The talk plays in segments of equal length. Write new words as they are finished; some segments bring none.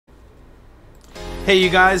Hey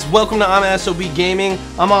you guys, welcome to IMMASOB Gaming.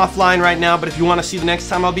 I'm offline right now, but if you want to see the next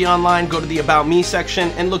time I'll be online, go to the About Me section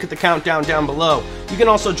and look at the countdown down below. You can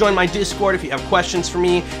also join my Discord if you have questions for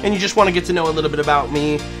me and you just want to get to know a little bit about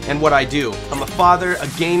me and what I do. I'm a father, a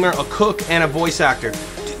gamer, a cook, and a voice actor.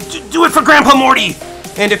 Do it for Grandpa Morty!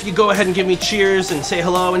 And if you go ahead and give me cheers and say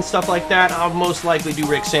hello and stuff like that, I'll most likely do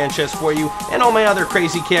Rick Sanchez for you and all my other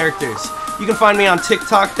crazy characters. You can find me on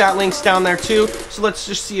TikTok, that link's down there too. So let's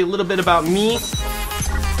just see a little bit about me.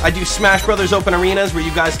 I do Smash Brothers Open Arenas where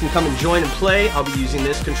you guys can come and join and play. I'll be using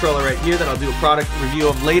this controller right here that I'll do a product review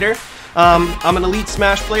of later. I'm an elite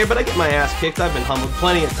Smash player, but I get my ass kicked. I've been humbled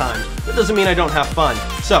plenty of times. That doesn't mean I don't have fun.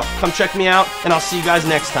 So, come check me out, and I'll see you guys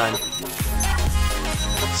next time.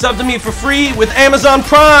 Sub to me for free with Amazon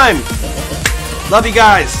Prime! Love you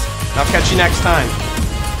guys. I'll catch you next time.